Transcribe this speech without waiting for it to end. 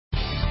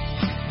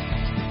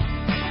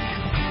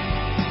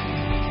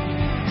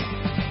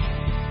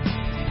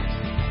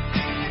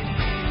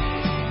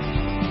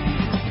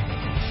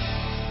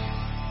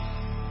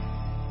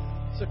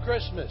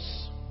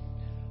Christmas.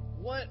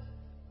 What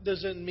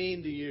does it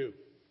mean to you?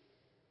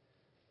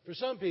 For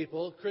some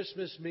people,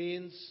 Christmas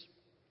means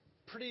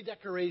pretty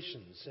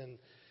decorations and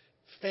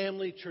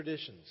family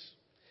traditions.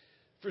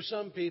 For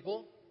some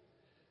people,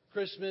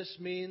 Christmas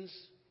means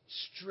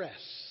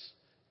stress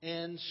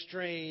and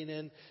strain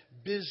and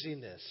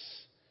busyness.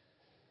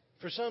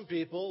 For some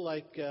people,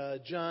 like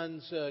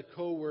John's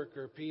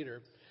co-worker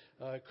Peter,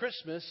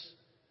 Christmas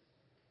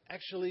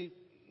actually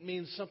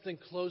means something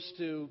close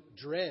to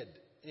dread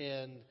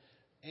and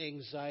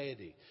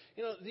anxiety.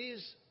 You know,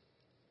 these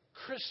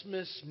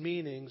Christmas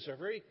meanings are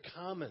very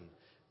common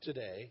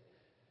today,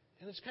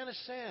 and it's kind of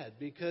sad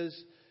because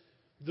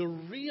the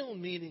real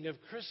meaning of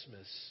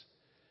Christmas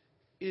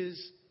is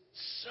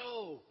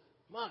so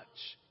much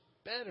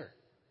better.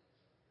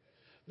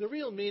 The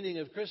real meaning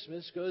of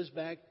Christmas goes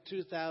back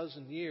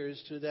 2,000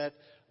 years to that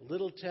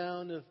little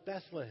town of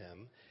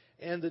Bethlehem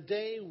and the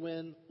day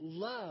when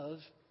love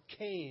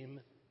came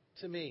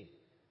to me.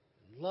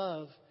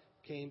 Love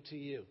came to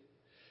you.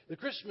 The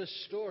Christmas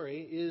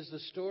story is the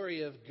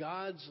story of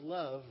God's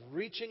love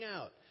reaching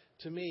out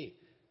to me,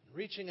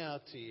 reaching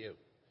out to you.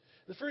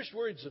 The first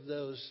words of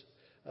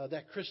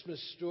that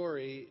Christmas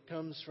story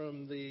comes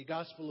from the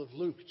Gospel of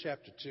Luke,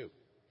 chapter 2.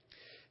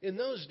 In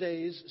those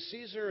days,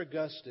 Caesar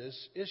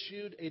Augustus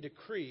issued a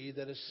decree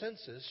that a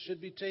census should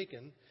be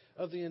taken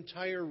of the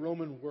entire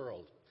Roman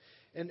world,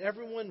 and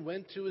everyone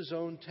went to his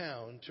own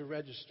town to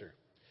register.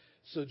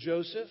 So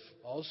Joseph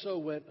also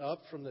went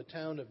up from the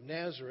town of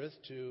Nazareth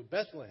to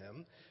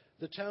Bethlehem,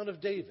 the town of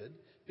David,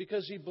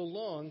 because he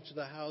belonged to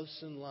the house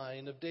and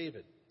line of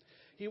David.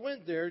 He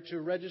went there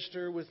to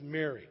register with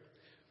Mary,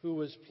 who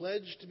was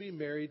pledged to be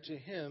married to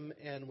him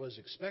and was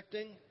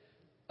expecting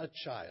a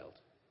child.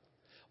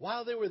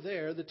 While they were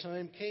there, the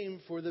time came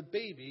for the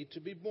baby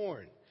to be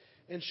born,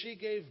 and she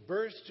gave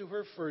birth to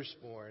her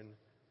firstborn,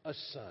 a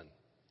son.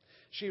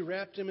 She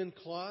wrapped him in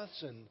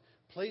cloths and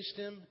placed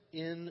him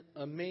in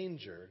a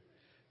manger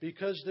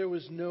because there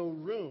was no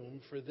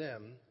room for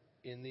them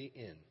in the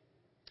inn.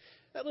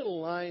 That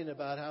little line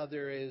about how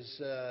there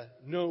is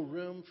no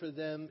room for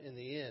them in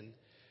the inn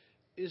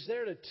is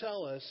there to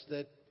tell us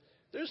that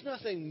there's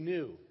nothing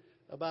new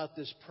about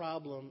this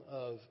problem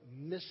of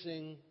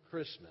missing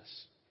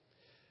Christmas.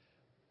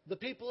 The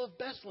people of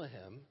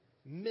Bethlehem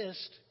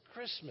missed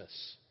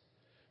Christmas.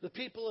 The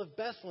people of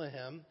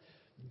Bethlehem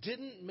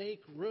didn't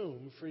make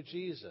room for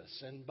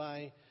Jesus. And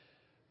by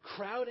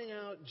crowding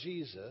out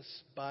Jesus,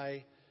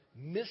 by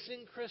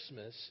missing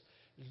Christmas,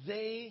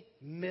 they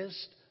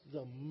missed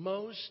the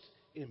most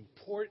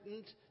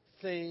important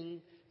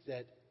thing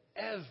that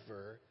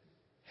ever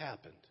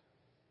happened.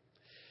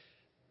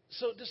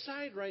 So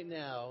decide right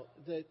now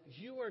that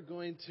you are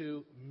going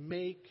to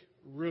make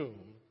room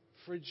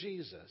for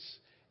Jesus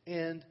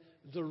and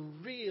the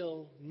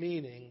real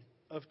meaning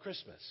of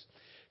Christmas.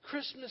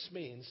 Christmas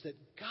means that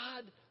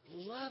God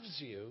loves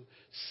you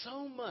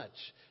so much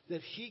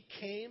that He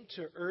came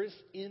to earth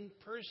in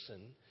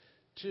person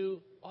to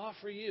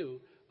offer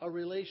you a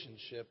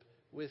relationship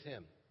with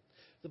Him.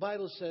 The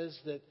Bible says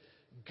that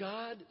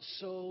God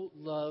so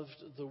loved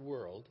the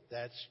world,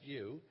 that's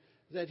you,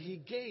 that He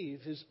gave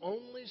His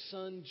only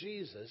Son,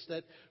 Jesus,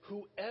 that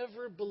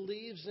whoever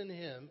believes in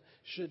Him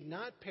should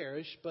not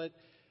perish, but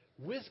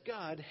with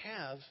God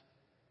have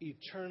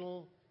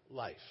eternal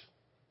life.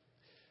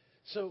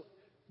 So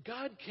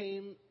God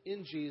came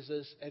in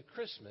Jesus at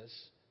Christmas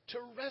to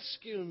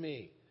rescue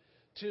me,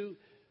 to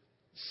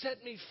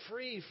set me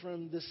free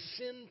from the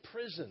sin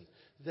prison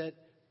that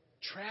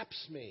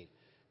traps me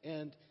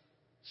and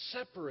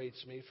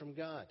separates me from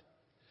God.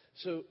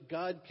 So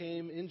God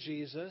came in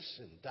Jesus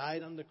and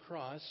died on the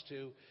cross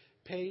to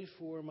pay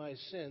for my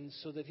sins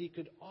so that He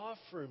could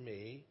offer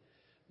me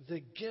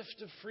the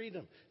gift of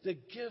freedom, the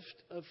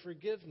gift of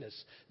forgiveness,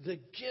 the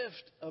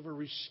gift of a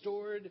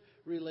restored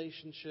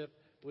relationship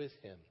with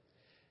Him.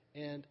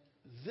 And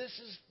this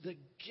is the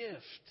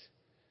gift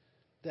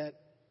that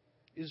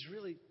is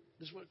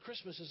what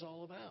Christmas is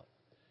all about.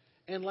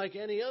 And like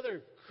any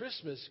other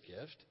Christmas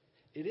gift,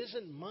 it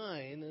isn't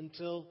mine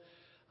until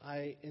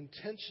I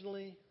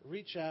intentionally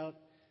reach out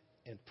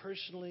and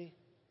personally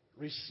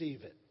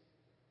receive it.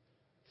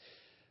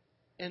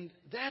 And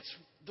that's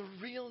the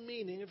real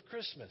meaning of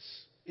Christmas.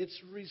 It's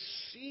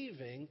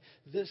receiving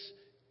this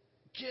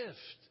gift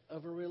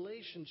of a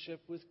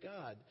relationship with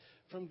God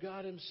from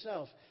God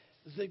Himself.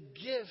 The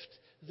gift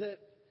that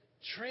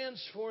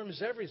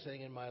transforms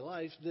everything in my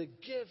life. The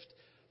gift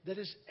that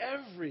is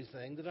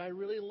everything that I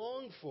really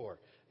long for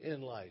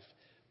in life.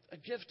 A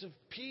gift of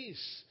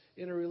peace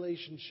in a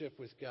relationship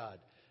with God.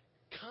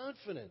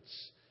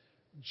 Confidence,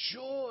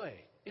 joy.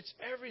 It's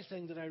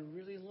everything that I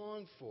really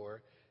long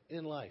for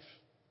in life.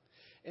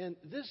 And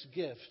this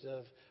gift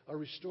of a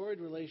restored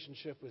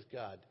relationship with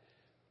God,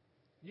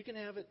 you can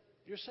have it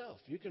yourself.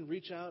 You can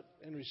reach out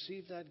and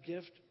receive that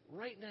gift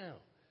right now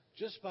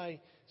just by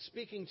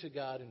speaking to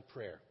God in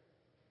prayer.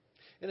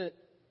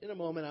 In a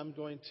moment, I'm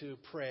going to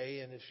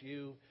pray, and if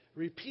you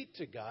repeat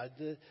to God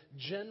the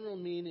general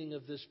meaning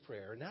of this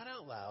prayer, not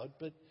out loud,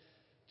 but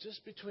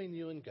just between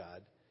you and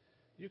God,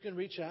 you can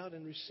reach out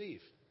and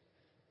receive.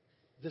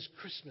 this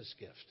Christmas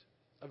gift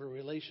of a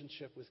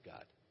relationship with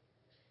God.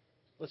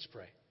 Let's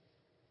pray.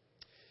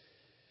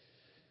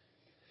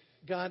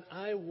 God,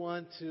 I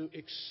want to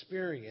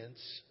experience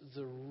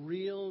the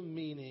real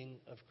meaning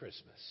of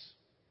Christmas.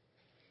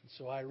 And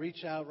so I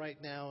reach out right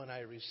now and I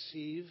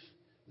receive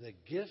the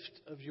gift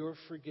of your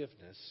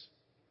forgiveness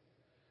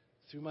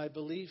through my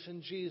belief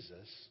in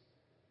Jesus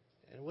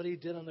and what he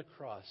did on the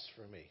cross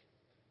for me.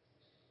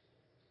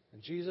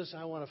 And Jesus,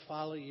 I want to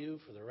follow you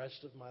for the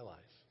rest of my life.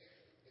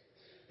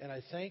 And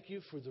I thank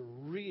you for the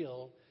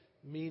real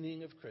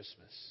meaning of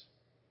Christmas.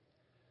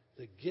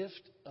 The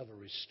gift of a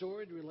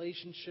restored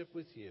relationship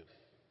with you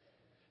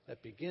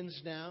that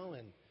begins now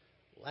and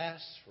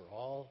lasts for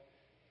all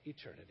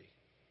eternity.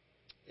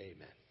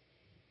 Amen.